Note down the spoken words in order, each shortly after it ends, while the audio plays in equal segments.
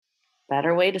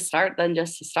better way to start than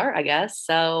just to start, I guess.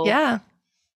 So, Yeah.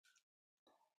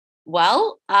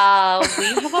 well, we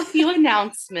have a few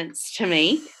announcements to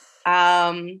make.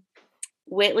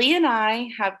 Whitley and I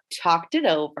have talked it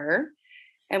over,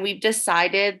 and we've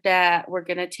decided that we're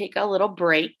going to take a little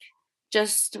break.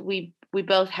 Just we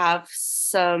both have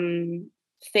some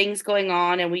things going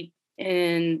on, and we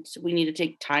need to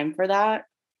take time for that.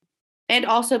 And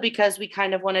also because we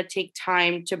kind of want to take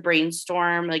time to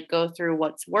brainstorm, like go through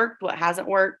what's worked, what hasn't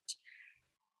worked,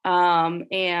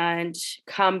 and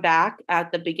come back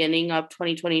at the beginning of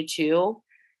 2022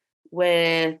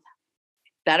 with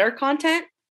better content.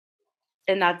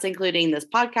 And that's including this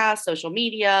podcast, social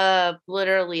media,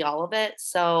 literally all of it.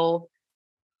 So,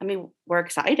 I mean, we're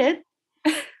excited.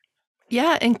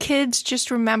 Yeah. And kids, just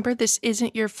remember this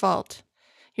isn't your fault.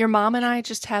 Your mom and I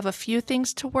just have a few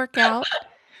things to work out,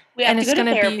 We have and to go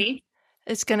to therapy.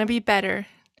 it's gonna be better.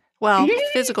 Well,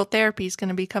 physical therapy is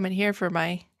gonna be coming here for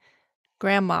my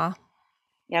grandma.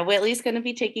 Yeah, Whitley's going to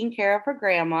be taking care of her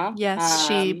grandma. Yes,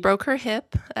 she broke her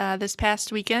hip this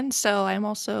past weekend, so I'm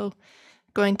also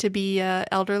going to be a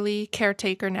elderly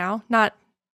caretaker now.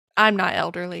 I'm not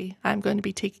elderly. I'm going to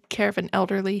be taking care of an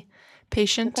elderly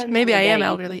patient. Depends on Maybe the I am day. You could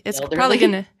elderly. be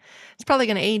elderly. It's probably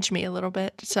gonna age me a little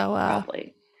bit. So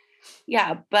Probably.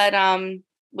 Yeah, but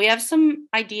we have some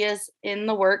ideas in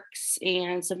the works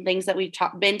and some things that we've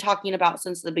been talking about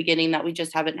since the beginning that we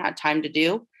just haven't had time to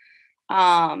do.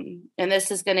 And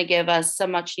this is going to give us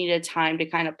some much needed time to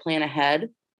kind of plan ahead.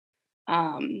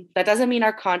 That doesn't mean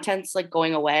our content's like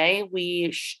going away.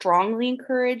 We strongly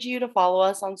encourage you to follow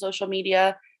us on social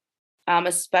media,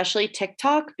 especially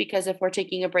TikTok, because if we're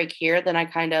taking a break here, then I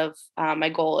kind of, my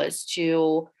goal is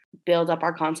to build up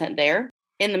our content there.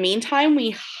 In the meantime,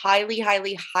 we highly,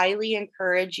 highly, highly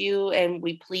encourage you, and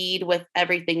we plead with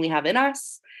everything we have in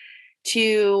us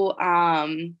to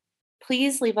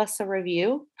please leave us a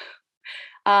review,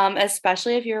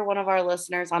 especially if you're one of our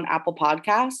listeners on Apple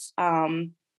Podcasts.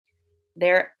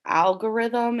 Their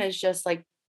algorithm is just like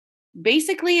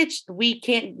basically we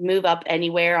can't move up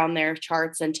anywhere on their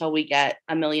charts until we get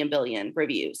a million billion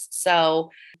reviews. So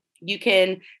you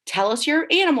can tell us your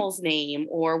animal's name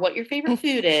or what your favorite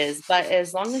food is, but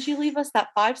as long as you leave us that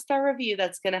 5-star review,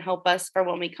 that's going to help us for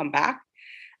when we come back.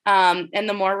 And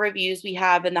the more reviews we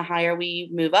have and the higher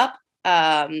we move up,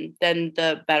 then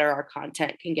the better our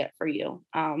content can get for you.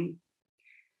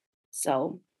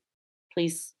 So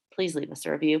please leave us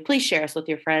a review. Please share us with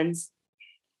your friends.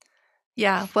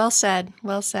 yeah, well said.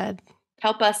 Well said.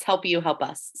 Help us help you help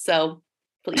us. So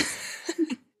please.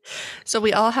 So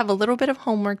we all have a little bit of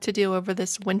homework to do over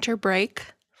this winter break.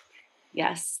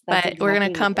 Yes, but we're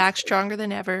going to come back stronger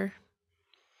than ever.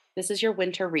 This is your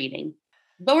winter reading.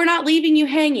 But we're not leaving you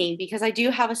hanging because I do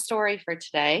have a story for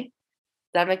today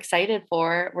that I'm excited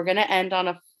for. We're going to end on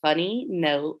a funny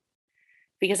note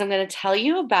because I'm going to tell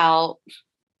you about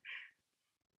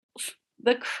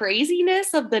the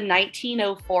craziness of the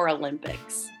 1904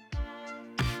 Olympics.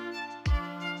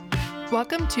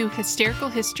 Welcome to Hysterical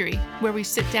History, where we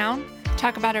sit down,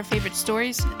 talk about our favorite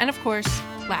stories, and of course,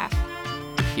 laugh.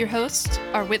 Your hosts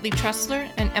are Whitley Trussler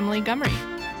and Emily Gummery.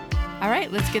 All right,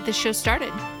 let's get this show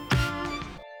started.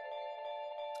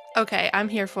 Okay, I'm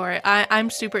here for it. I'm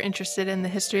super interested in the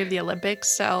history of the Olympics,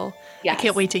 so yes. I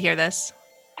can't wait to hear this.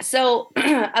 So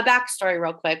a backstory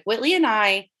real quick. Whitley and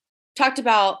I talked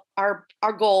about our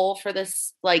goal for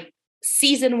this like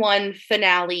season 1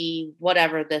 finale,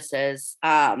 whatever this is.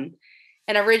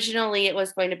 And originally it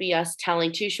was going to be us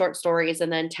telling 2 short stories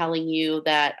and then telling you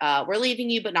that we're leaving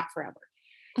you, but not forever.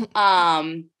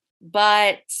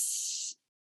 But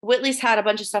Whitley's had a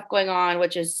bunch of stuff going on,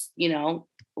 which is,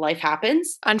 life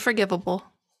happens. Unforgivable.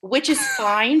 Which is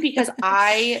fine because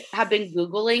I have been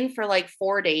Googling for like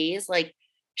 4 days, like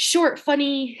short,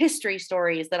 funny history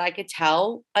stories that I could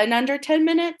tell in under 10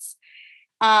 minutes.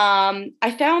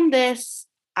 I found this.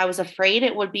 I was afraid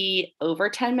it would be over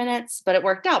 10 minutes, but it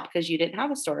worked out because you didn't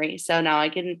have a story. So now I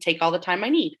can take all the time I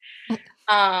need.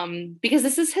 Because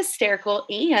this is hysterical,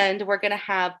 and we're going to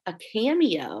have a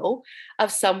cameo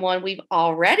of someone we've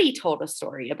already told a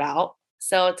story about.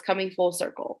 So it's coming full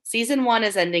circle. Season 1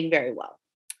 is ending very well.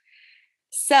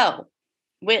 So,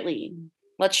 Whitley,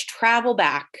 let's travel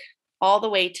back all the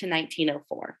way to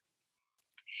 1904.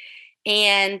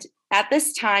 And at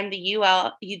this time, the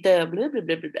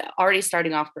already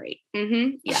starting off great.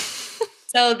 Yeah.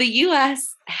 So the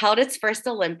U.S. held its first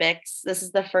Olympics. This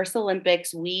is the first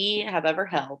Olympics we have ever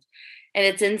held, and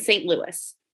it's in St.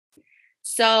 Louis.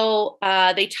 So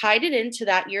they tied it into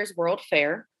that year's World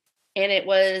Fair, and it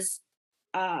was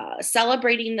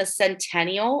celebrating the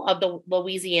centennial of the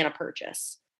Louisiana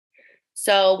Purchase.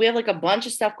 So we have like a bunch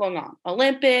of stuff going on.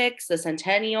 Olympics, the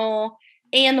Centennial,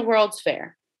 and the World's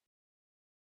Fair.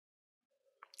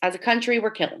 As a country,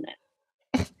 we're killing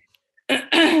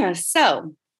it.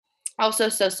 So, also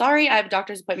so sorry. I have a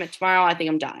doctor's appointment tomorrow. I think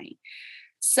I'm dying.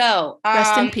 So,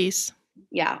 rest in peace.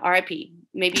 Yeah, RIP.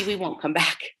 Maybe we won't come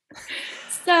back.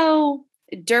 So,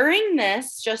 during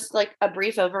this, just like a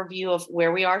brief overview of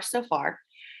where we are so far,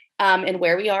 and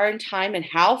where we are in time and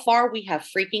how far we have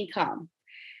freaking come.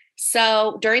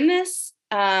 So, during this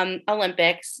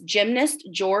Olympics, gymnast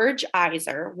George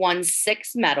Iser won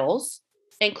 6 medals,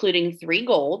 including 3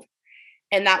 gold,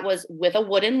 and that was with a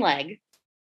wooden leg.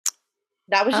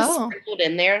 That was just sprinkled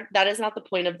in there. That is not the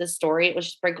point of this story. It was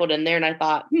sprinkled in there, and I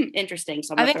thought, interesting.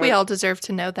 So I think we all deserve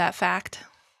to know that fact.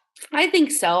 I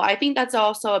think so. I think that's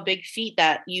also a big feat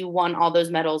that you won all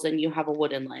those medals and you have a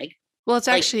wooden leg. Well, it's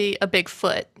actually a big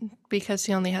foot because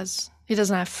he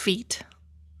doesn't have feet.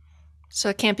 So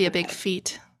it can't be a big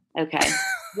feat. Okay.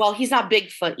 Well, he's not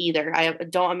Bigfoot either. I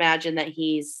don't imagine that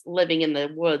he's living in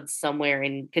the woods somewhere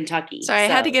in Kentucky. Sorry, I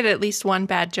had to get at least one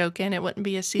bad joke in. It wouldn't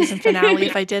be a season finale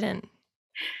if I didn't.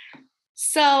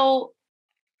 So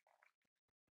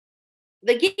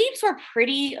the games were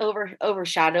pretty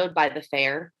overshadowed by the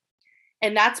fair.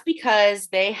 And that's because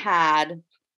they had,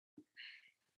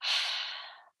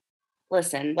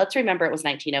 listen, let's remember it was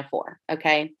 1904,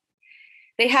 okay?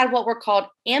 They had what were called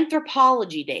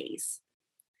anthropology days.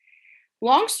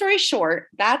 Long story short,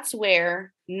 that's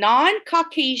where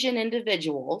non-Caucasian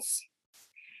individuals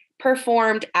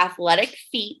performed athletic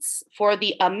feats for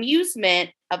the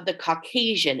amusement of the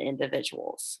Caucasian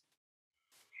individuals.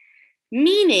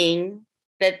 Meaning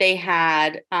that they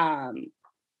had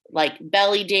like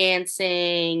belly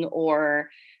dancing or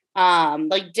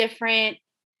like different,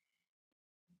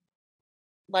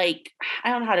 like, I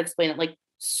don't know how to explain it, like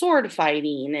sword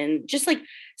fighting and just like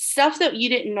stuff that you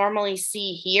didn't normally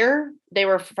see here. They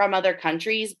were from other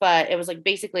countries, but it was like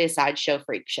basically a sideshow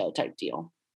freak show type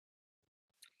deal.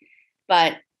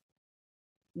 But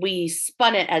we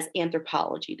spun it as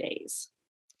anthropology days.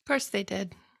 Of course they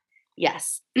did.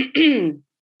 Yes.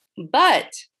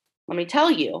 But let me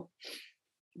tell you,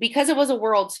 because it was a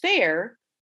World's Fair,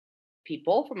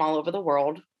 people from all over the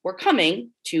world were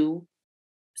coming to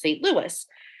St. Louis.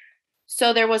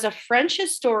 So there was a French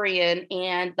historian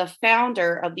and the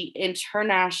founder of the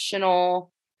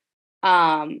International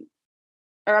Olympic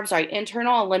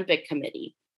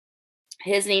Committee.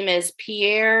 His name is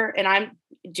Pierre, and I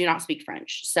do not speak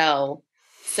French, so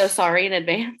sorry in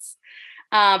advance.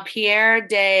 Pierre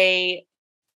de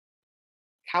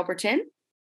Coubertin,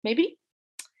 maybe?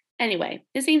 Anyway,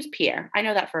 his name's Pierre. I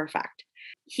know that for a fact.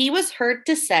 He was heard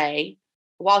to say,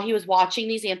 while he was watching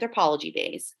these anthropology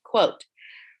days, quote,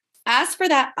 "As for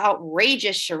that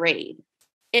outrageous charade,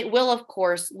 it will, of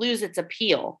course, lose its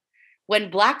appeal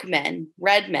when black men,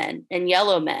 red men, and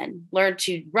yellow men learn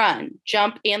to run,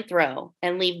 jump, and throw,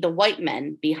 and leave the white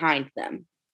men behind them,"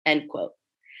 end quote.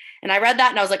 And I read that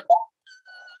and I was like, oh,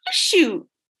 shoot.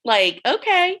 Like,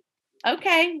 okay,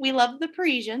 we love the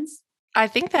Parisians. I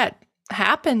think that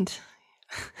happened.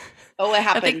 Oh, it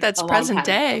happened. I think that's present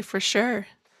day for sure.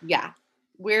 Yeah.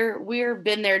 We're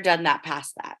been there, done that,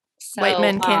 past that. So, white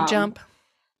men can't jump.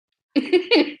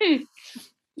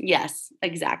 Yes,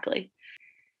 exactly.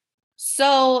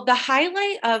 So the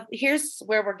highlight of, here's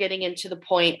where we're getting into the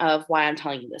point of why I'm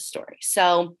telling you this story.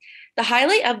 So the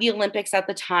highlight of the Olympics at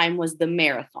the time was the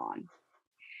marathon,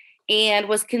 and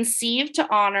was conceived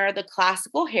to honor the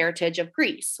classical heritage of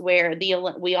Greece, where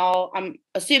I'm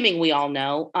assuming we all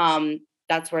know,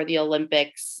 that's where the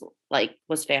Olympics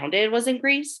was founded, was in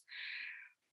Greece.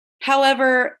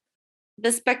 However,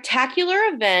 the spectacular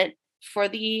event for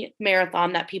the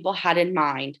marathon that people had in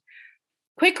mind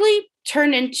quickly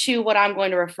turned into what I'm going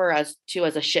to refer to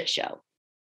as a shit show.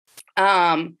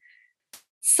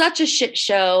 Such a shit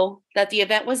show that the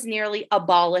event was nearly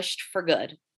abolished for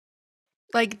good.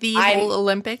 Like the whole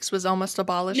Olympics was almost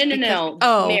abolished? No.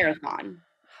 Oh. Marathon.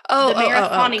 The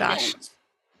marathon event. Gosh.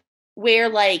 Where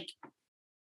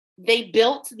they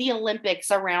built the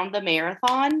Olympics around the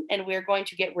marathon, and we're going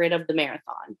to get rid of the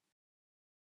marathon.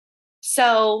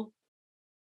 So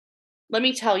let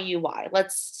me tell you why.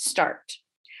 Let's start.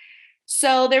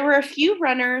 So there were a few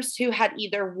runners who had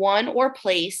either won or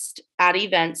placed at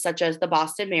events such as the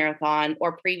Boston Marathon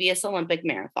or previous Olympic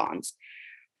marathons.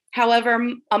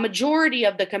 However, a majority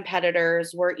of the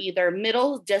competitors were either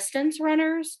middle distance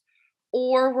runners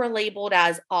or were labeled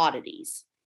as oddities.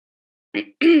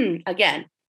 Again,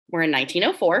 we're in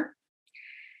 1904.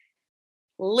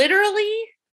 Literally,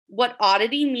 what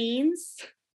oddity means,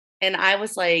 and I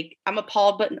was like, I'm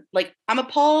appalled,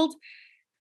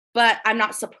 but I'm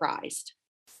not surprised.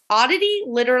 Oddity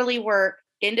literally were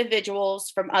individuals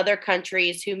from other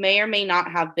countries who may or may not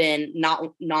have been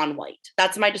not non-white.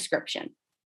 That's my description.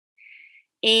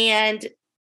 And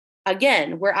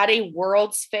again, we're at a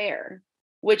World's Fair,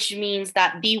 which means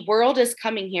that the world is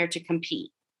coming here to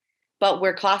compete, but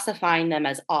we're classifying them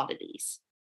as oddities.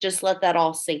 Just let that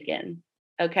all sink in.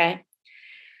 Okay.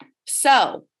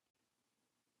 So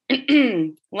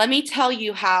let me tell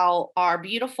you how our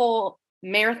beautiful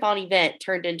marathon event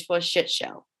turned into a shit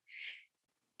show.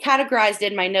 Categorized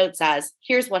in my notes as,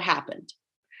 here's what happened.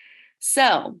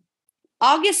 So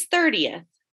August 30th,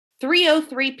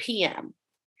 3:03 p.m.,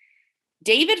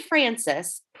 David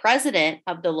Francis, president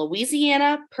of the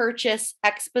Louisiana Purchase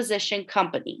Exposition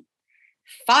Company,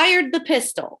 fired the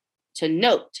pistol to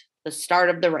note the start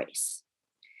of the race.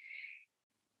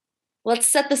 Let's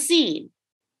set the scene.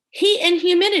 Heat and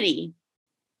humidity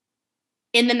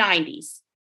in the 90s.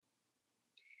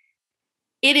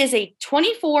 It is a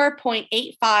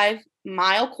 24.85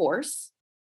 mile course.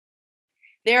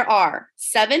 There are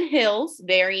 7 hills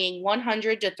varying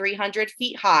 100 to 300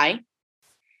 feet high,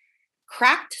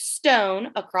 cracked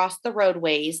stone across the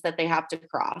roadways that they have to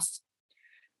cross,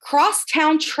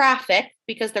 crosstown traffic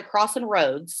because they're crossing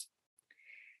roads.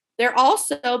 They're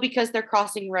also, because they're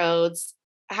crossing roads,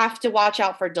 have to watch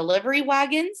out for delivery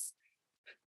wagons,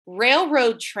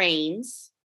 railroad trains,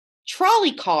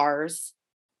 trolley cars,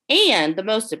 and the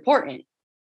most important,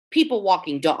 people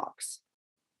walking dogs.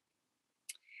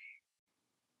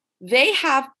 They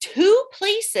have 2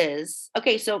 places.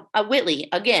 Okay, so Whitley,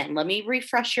 again, let me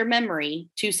refresh your memory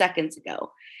 2 seconds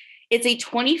ago. It's a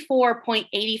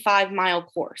 24.85 mile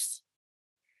course.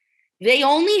 They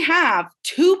only have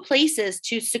 2 places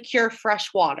to secure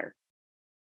fresh water.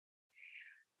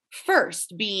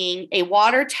 First being a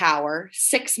water tower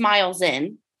 6 miles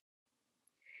in.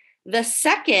 The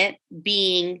second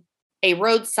being a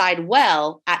roadside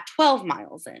well at 12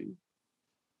 miles in.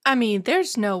 I mean,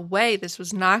 there's no way this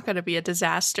was not going to be a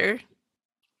disaster.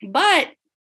 But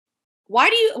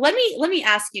why do you, let me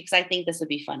ask you, because I think this would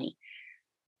be funny.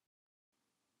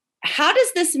 How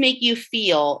does this make you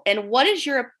feel? And what is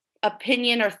your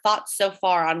opinion or thoughts so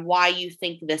far on why you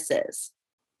think this is?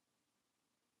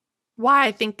 Why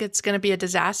I think it's going to be a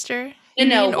disaster?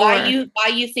 Why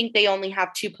you think they only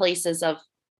have 2 places of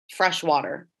fresh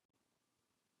water?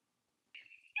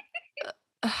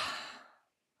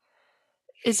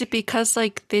 Is it because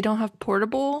like they don't have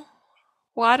portable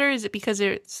water? Is it because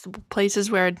it's places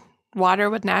where water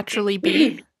would naturally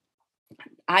be?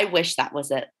 I wish that was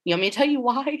it. You want me to tell you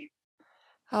why?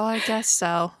 Oh, I guess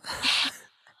so.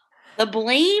 The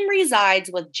blame resides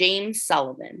with James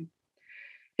Sullivan,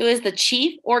 who is the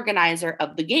chief organizer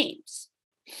of the games.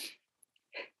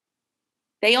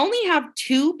 They only have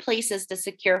 2 places to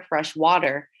secure fresh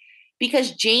water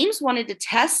because James wanted to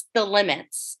test the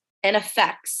limits and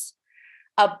effects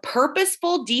of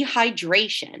purposeful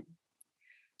dehydration.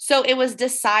 So it was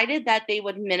decided that they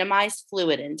would minimize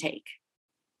fluid intake.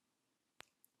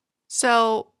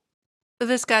 So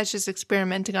this guy's just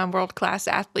experimenting on world-class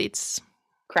athletes.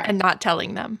 Correct. And not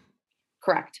telling them.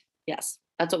 Correct. Yes.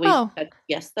 That's what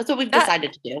we've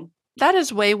decided to do. That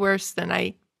is way worse than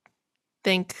I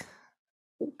think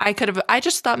I could have. I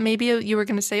just thought maybe you were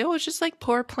going to say, oh, it's just like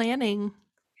poor planning.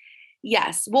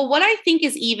 Yes. Well, what I think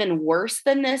is even worse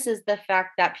than this is the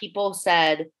fact that people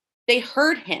said they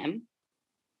heard him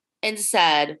and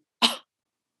said, oh,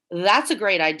 that's a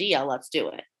great idea. Let's do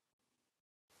it.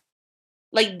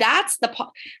 Like, that's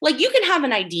like, you can have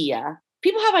an idea.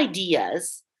 People have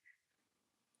ideas.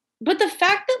 But the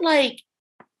fact that like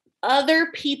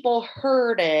other people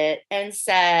heard it and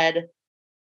said,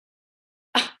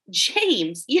 oh,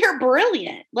 James, you're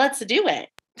brilliant. Let's do it.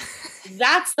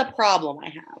 That's the problem I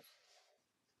have.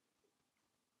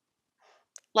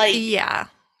 Like, yeah,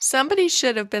 somebody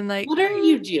should have been like, what are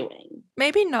you doing?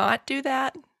 Maybe not do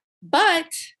that.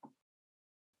 But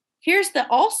here's the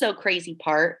also crazy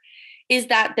part is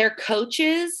that their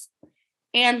coaches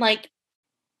and like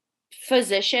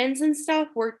physicians and stuff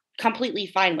were completely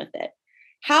fine with it.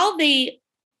 How they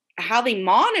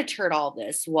monitored all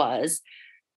this was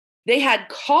they had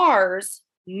cars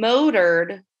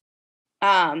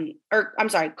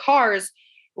cars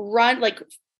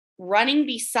running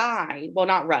beside, well,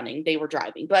 not running, they were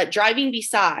driving, but driving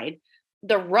beside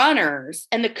the runners,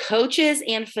 and the coaches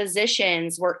and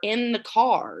physicians were in the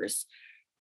cars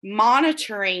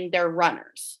monitoring their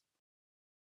runners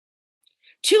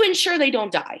to ensure they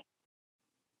don't die.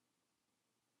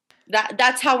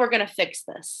 That's how we're going to fix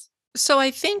this. So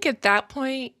I think at that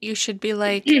point you should be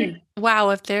like, wow,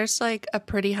 if there's like a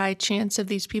pretty high chance of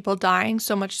these people dying,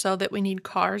 so much so that we need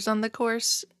cars on the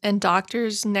course and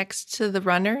doctors next to the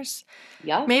runners,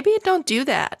 Yep. maybe don't do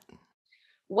that.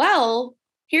 Well,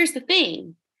 here's the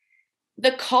thing.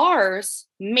 The cars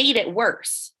made it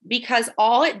worse because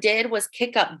all it did was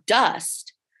kick up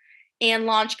dust and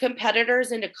launch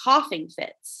competitors into coughing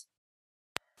fits.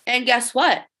 And guess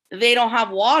what? They don't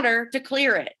have water to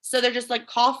clear it. So they're just like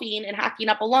coughing and hacking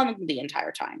up a lung the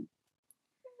entire time.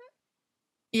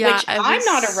 Yeah, Which I'm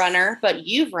not a runner, but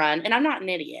you've run, and I'm not an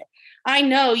idiot. I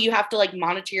know you have to like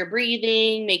monitor your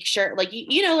breathing, make sure like,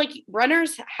 you know, like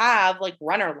runners have like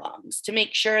runner lungs to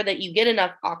make sure that you get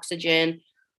enough oxygen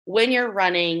when you're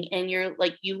running, and you're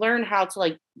like, you learn how to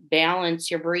like balance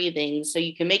your breathing so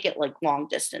you can make it like long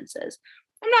distances.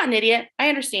 I'm not an idiot. I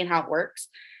understand how it works.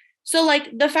 So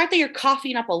like the fact that you're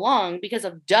coughing up a lung because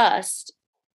of dust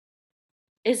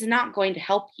is not going to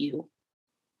help you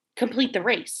complete the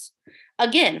race.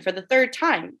 Again, for the third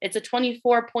time, it's a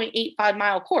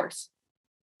 24.85-mile course.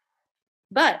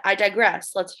 But I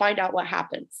digress. Let's find out what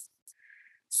happens.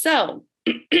 So,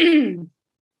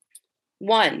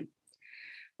 one,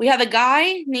 we have a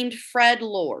guy named Fred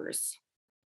Lors.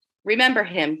 Remember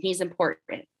him, he's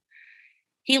important.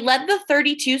 He led the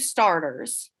 32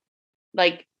 starters.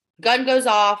 Like, gun goes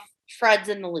off, Fred's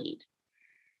in the lead.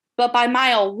 But by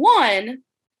mile 1,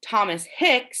 Thomas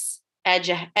Hicks edged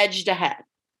ahead.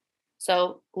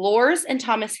 So Lors and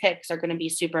Thomas Hicks are going to be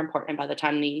super important by the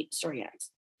time the story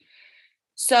ends.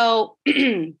 So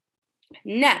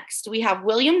next, we have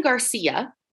William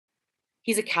Garcia.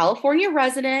 He's a California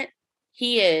resident.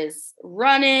 He is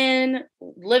running,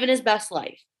 living his best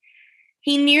life.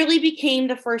 He nearly became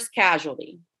the first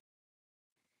casualty.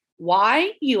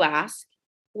 Why, you ask?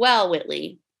 Well,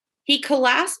 Whitley, he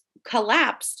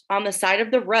collapsed on the side of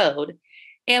the road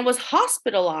and was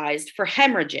hospitalized for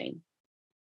hemorrhaging.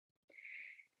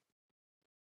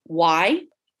 Why?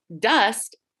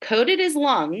 Dust coated his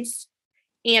lungs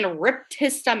and ripped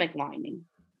his stomach lining.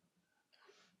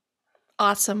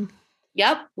 Awesome.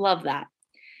 Yep, love that.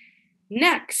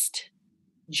 Next,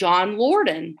 John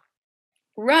Lorden,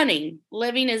 running,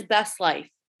 living his best life,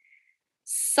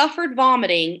 suffered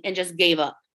vomiting and just gave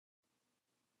up.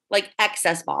 Like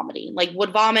excess vomiting, like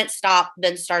would vomit, stop,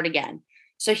 then start again.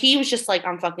 So he was just like,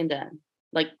 I'm fucking done.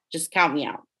 Like, just count me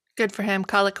out. Good for him.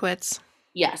 Call it quits.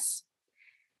 Yes.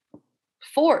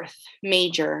 Fourth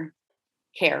major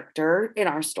character in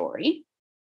our story,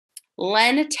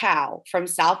 Len Tao from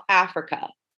South Africa.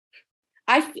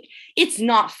 It's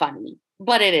not funny,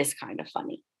 but it is kind of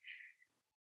funny.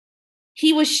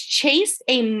 He was chased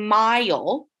a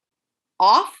mile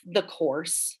off the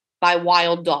course by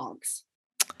wild dogs.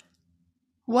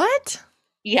 What?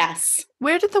 Yes.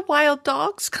 Where did the wild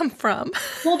dogs come from?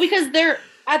 Well, because they're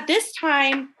at this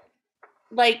time,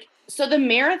 like, so the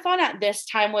marathon at this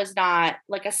time was not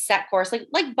like a set course,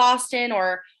 like Boston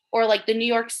or like the New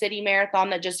York City marathon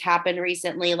that just happened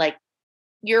recently. Like,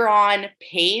 you're on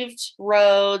paved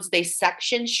roads, they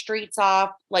section streets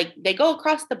off, like they go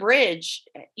across the bridge,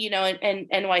 you know, in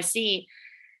NYC.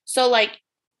 So like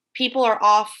people are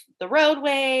off the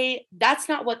roadway. That's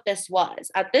not what this was.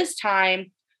 At this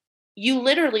time, you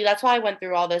literally, that's why I went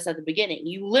through all this at the beginning.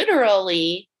 You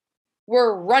literally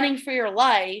were running for your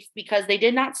life because they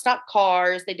did not stop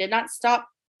cars. They did not stop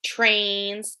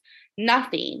trains,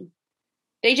 nothing.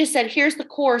 They just said, here's the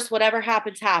course. Whatever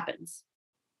happens, happens.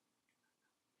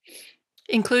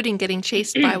 Including getting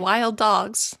chased by wild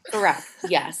dogs. Correct.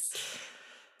 Yes.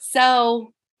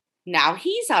 So now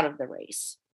he's out of the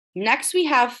race. Next, we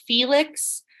have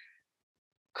Felix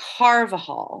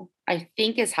Carvajal, I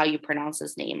think is how you pronounce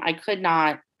his name. I couldn't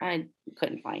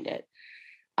find it.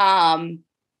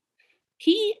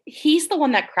 He's the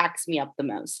one that cracks me up the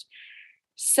most.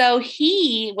 So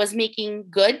he was making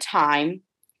good time,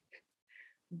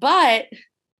 but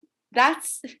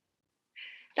that's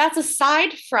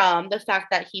aside from the fact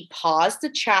that he paused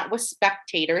to chat with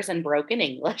spectators in broken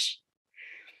English.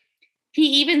 He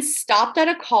even stopped at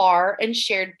a car and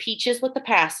shared peaches with the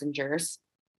passengers.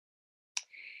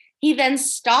 He then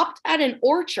stopped at an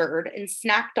orchard and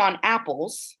snacked on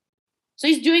apples. So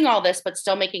he's doing all this, but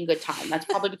still making good time. That's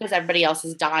probably because everybody else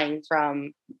is dying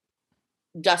from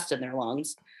dust in their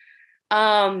lungs.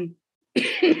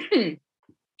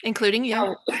 Including you.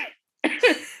 Oh.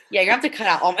 Yeah, you have to cut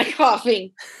out all my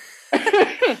coughing.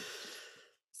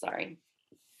 Sorry.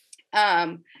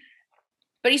 But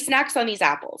he snacks on these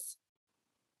apples.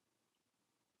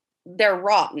 They're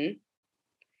rotten.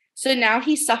 So now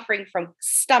he's suffering from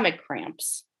stomach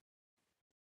cramps.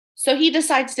 So he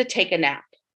decides to take a nap.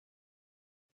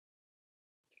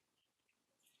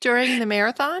 During the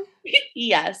marathon?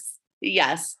 Yes.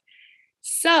 Yes.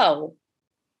 So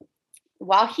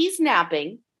while he's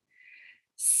napping,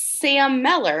 Sam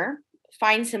Meller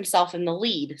finds himself in the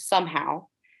lead somehow.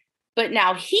 But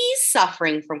now he's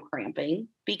suffering from cramping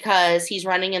because he's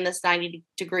running in this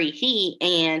 90-degree heat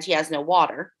and he has no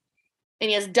water and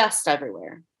he has dust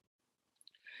everywhere.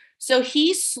 So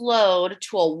he's slowed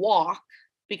to a walk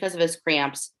because of his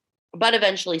cramps, but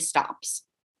eventually stops.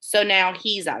 So now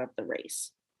he's out of the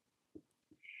race.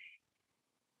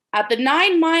 At the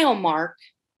 9-mile mark,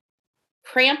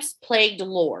 cramps plagued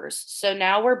Loers. So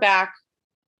now we're back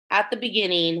at the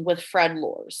beginning with Fred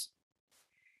Loers.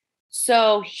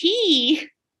 So he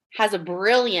has a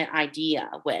brilliant idea,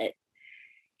 Whit.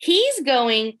 He's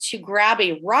going to grab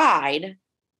a ride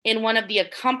in one of the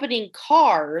accompanying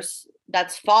cars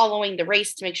that's following the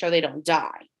race to make sure they don't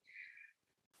die.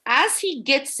 As he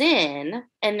gets in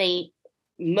and they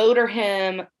motor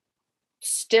him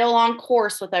still on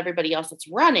course with everybody else that's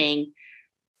running,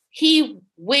 he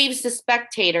waves to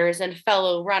spectators and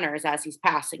fellow runners as he's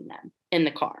passing them in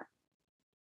the car.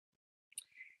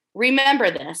 Remember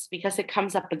this because it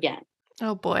comes up again.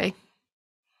 Oh, boy.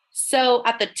 So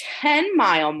at the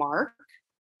 10-mile mark,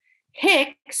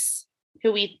 Hicks,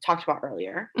 who we talked about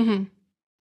earlier,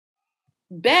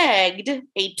 begged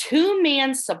a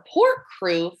 2-man support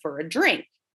crew for a drink.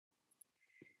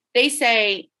 They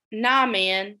say, nah,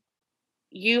 man,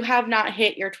 you have not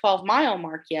hit your 12-mile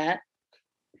mark yet.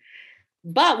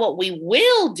 But what we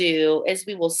will do is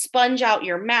we will sponge out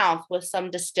your mouth with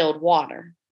some distilled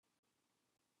water.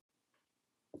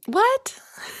 What?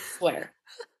 Swear.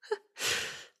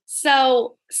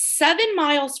 So 7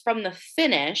 miles from the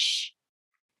finish,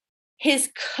 his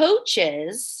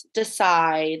coaches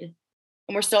decide,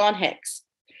 and we're still on Hicks,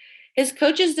 his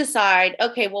coaches decide,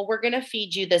 okay, well, we're going to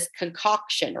feed you this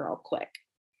concoction real quick.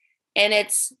 And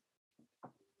it's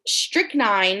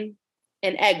strychnine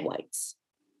and egg whites.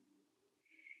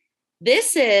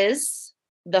 This is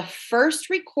the first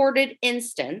recorded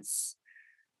instance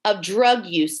of drug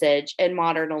usage in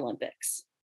modern Olympics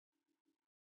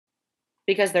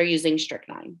because they're using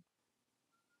strychnine.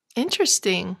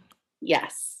 Interesting.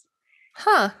 Yes.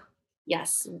 Huh.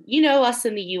 Yes. You know, us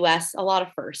in the U.S., a lot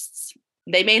of firsts.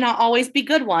 They may not always be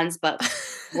good ones, but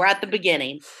we're at the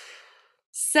beginning.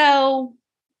 So,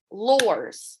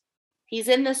 Loers, he's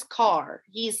in this car.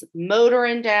 He's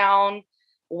motoring down,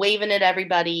 waving at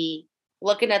everybody,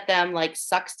 looking at them like,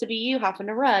 sucks to be you, having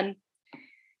to run.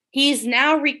 He's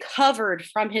now recovered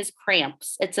from his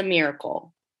cramps. It's a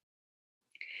miracle.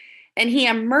 And he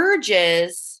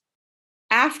emerges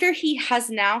after he has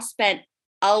now spent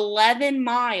 11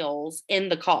 miles in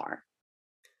the car.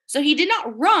 So he did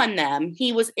not run them.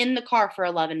 He was in the car for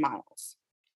 11 miles.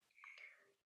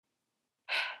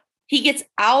 He gets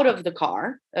out of the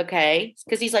car, okay?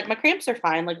 Because he's like, my cramps are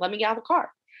fine. Like, let me get out of the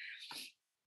car.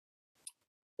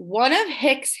 One of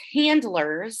Hicks'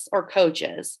 handlers or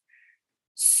coaches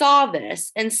saw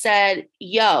this and said,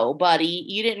 yo, buddy,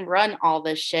 you didn't run all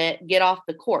this shit. Get off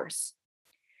the course.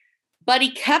 But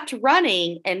he kept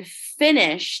running and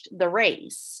finished the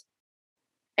race.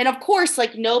 And of course,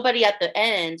 like nobody at the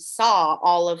end saw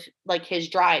all of like his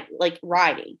drive, like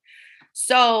riding.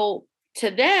 So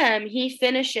to them, he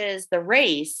finishes the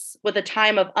race with a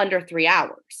time of under 3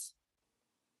 hours.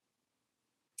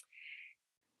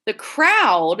 The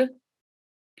crowd,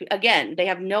 again, they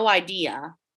have no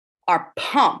idea, are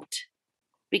pumped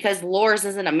because Loers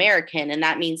is an American, and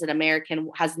that means an American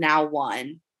has now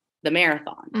won the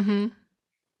marathon. Mm-hmm.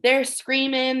 They're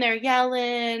screaming, they're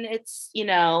yelling. It's, you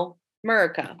know,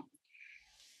 America.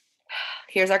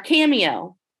 Here's our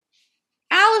cameo.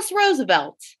 Alice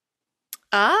Roosevelt.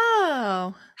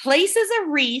 Oh. Places a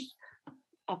wreath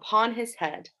upon his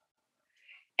head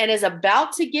and is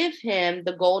about to give him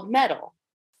the gold medal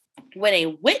when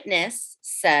a witness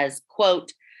says,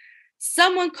 quote,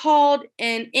 someone called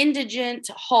an indigent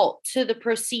halt to the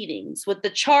proceedings with the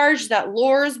charge that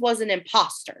Loers was an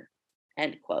imposter,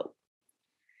 end quote.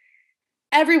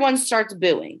 Everyone starts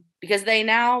booing because they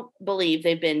now believe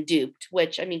they've been duped,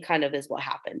 which, I mean, kind of is what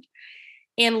happened.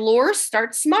 And Loers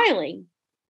starts smiling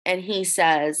and he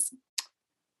says,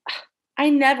 I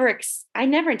never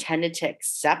intended to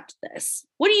accept this.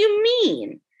 What do you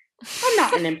mean? I'm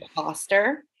not an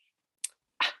imposter.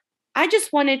 I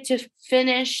just wanted to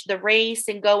finish the race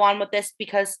and go on with this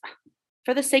because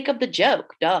for the sake of the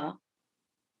joke, duh.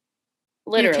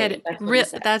 Literally.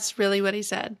 That's really what he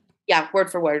said. Yeah,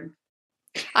 word for word.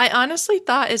 I honestly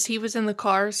thought as he was in the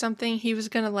car or something, he was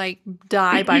going to like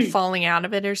die by falling out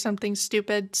of it or something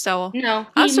stupid. So no,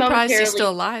 I'm surprised he's still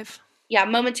alive. Yeah,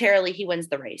 momentarily he wins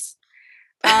the race.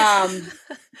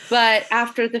 But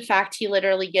after the fact, he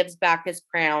literally gives back his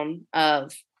crown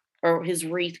or his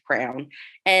wreath crown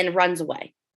and runs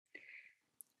away.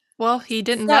 Well, he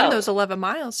didn't run those 11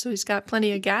 miles, so he's got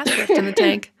plenty of gas left in the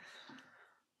tank.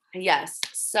 Yes.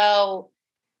 So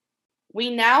we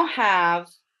now have,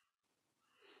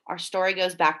 our story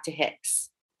goes back to Hicks.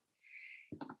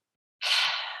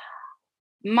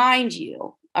 Mind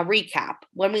you, a recap.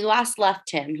 When we last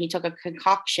left him, he took a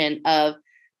concoction of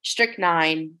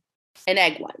strychnine and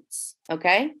egg whites.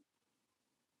 Okay.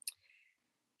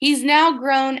 He's now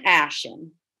grown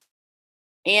ashen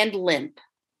and limp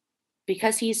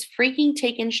because he's freaking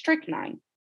taken strychnine.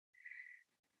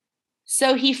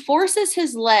 So he forces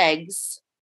his legs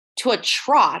to a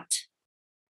trot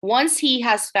once he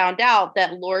has found out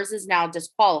that Lors is now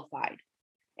disqualified.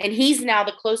 And he's now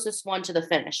the closest one to the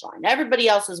finish line. Everybody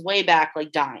else is way back,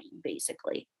 like dying,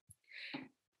 basically.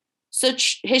 So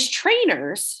his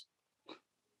trainers,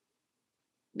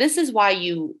 this is why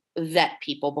you vet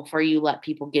people before you let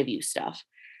people give you stuff.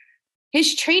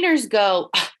 His trainers go,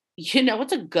 you know,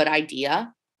 it's a good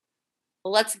idea.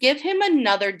 Let's give him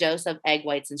another dose of egg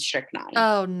whites and strychnine.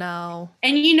 Oh, no.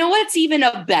 And you know what's even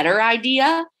a better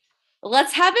idea?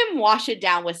 Let's have him wash it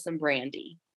down with some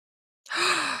brandy.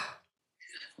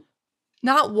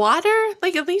 Not water?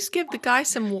 Like, at least give the guy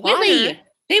some water. Really?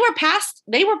 They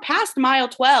were past mile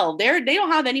 12. They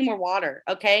don't have any more water,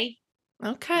 okay?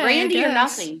 Okay. Brandy or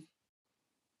nothing.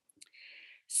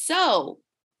 So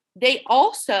they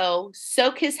also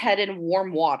soak his head in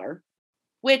warm water,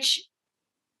 which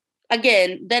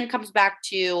again then comes back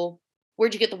to,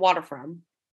 where'd you get the water from?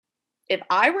 If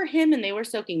I were him and they were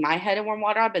soaking my head in warm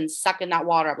water, I've been sucking that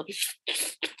water up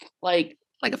like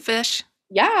a fish.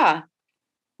 Yeah.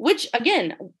 Which,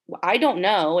 again, I don't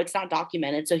know. It's not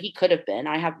documented, so he could have been.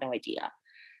 I have no idea.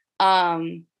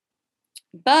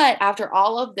 But after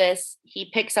all of this,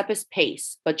 he picks up his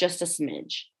pace, but just a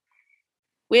smidge.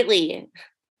 Whitley,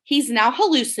 he's now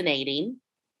hallucinating.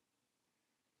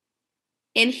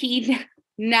 And he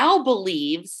now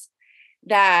believes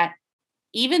that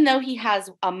even though he has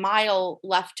a mile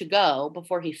left to go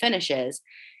before he finishes,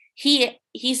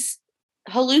 he's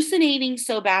hallucinating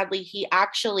so badly, he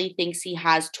actually thinks he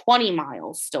has 20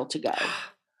 miles still to go.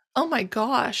 Oh my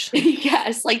gosh.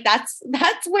 Yes, like that's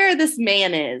where this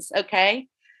man is, okay?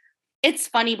 It's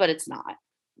funny, but it's not.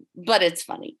 But it's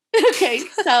funny. Okay,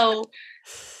 so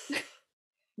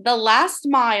the last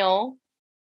mile,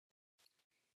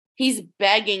 he's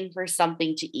begging for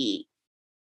something to eat.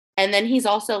 And then he's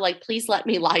also like, please let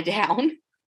me lie down.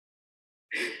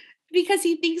 Because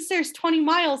he thinks there's 20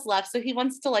 miles left. So he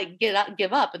wants to like give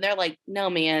up. And they're like, no,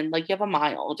 man, like you have a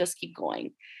mile, just keep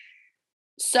going.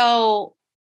 So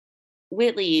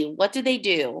Whitley, what do?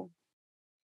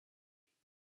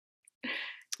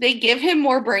 They give him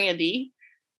more brandy.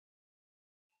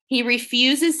 He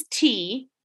refuses tea.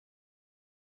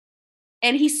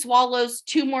 And he swallows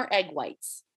 2 more egg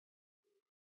whites.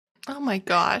 Oh my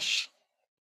gosh.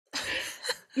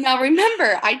 Now,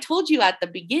 remember, I told you at the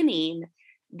beginning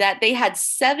that they had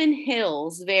 7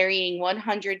 hills varying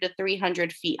 100 to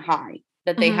 300 feet high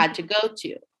that they had to go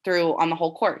through on the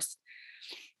whole course.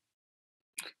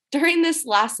 During this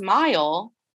last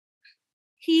mile,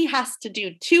 he has to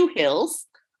do 2 hills.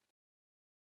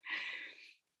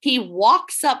 He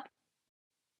walks up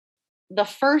the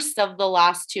first of the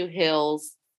last 2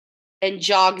 hills and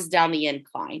jogs down the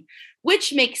incline,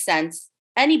 which makes sense.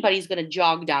 Anybody's going to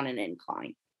jog down an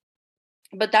incline.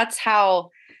 But that's how,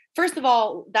 first of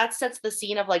all, that sets the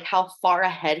scene of like how far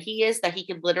ahead he is, that he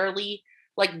could literally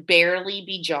like barely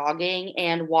be jogging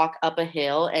and walk up a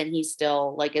hill and he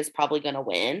still like is probably going to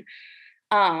win.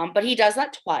 But he does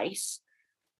that twice.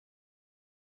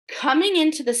 Coming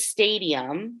into the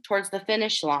stadium towards the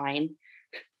finish line,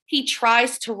 he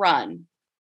tries to run,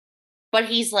 but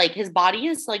he's like, his body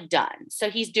is like done. So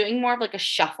he's doing more of like a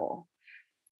shuffle,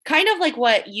 kind of like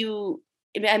what you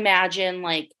imagine,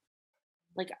 like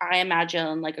I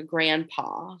imagine like a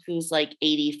grandpa who's like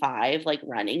 85, like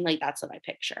running, like that's what I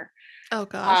picture. Oh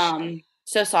gosh.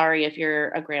 So sorry if you're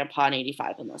a grandpa and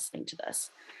 85 and listening to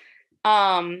this.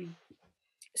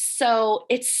 So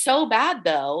it's so bad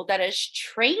though that his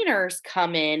trainers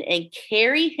come in and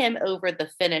carry him over the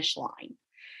finish line,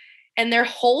 and they're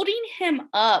holding him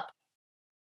up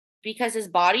because his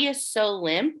body is so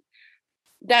limp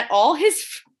that all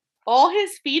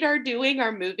his feet are doing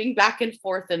are moving back and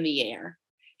forth in the air.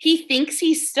 He thinks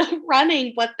he's still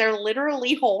running, but they're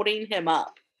literally holding him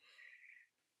up.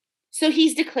 So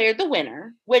he's declared the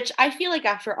winner, which I feel like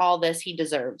after all this, he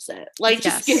deserves it. Like,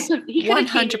 yes, just give him, he could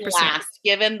have came last,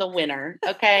 give him the winner.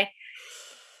 Okay.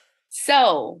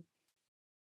 So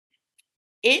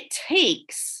It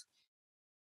takes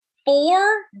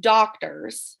 4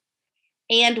 doctors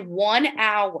and 1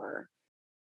 hour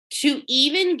to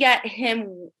even get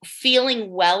him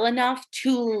feeling well enough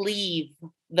to leave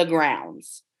the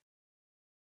grounds.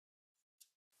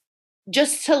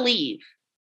 Just to leave.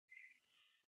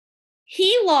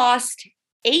 He lost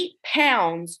 8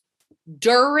 pounds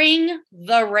during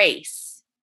the race.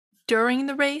 During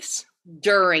the race?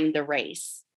 During the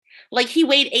race. Like he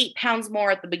weighed 8 pounds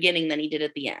more at the beginning than he did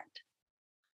at the end.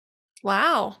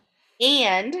 Wow.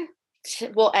 And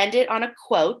we'll end it on a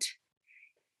quote.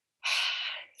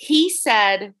 He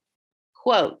said,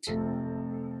 quote,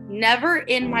 "Never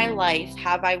in my life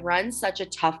have I run such a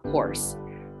tough course.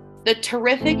 The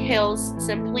terrific hills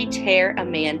simply tear a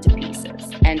man to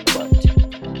pieces," end quote.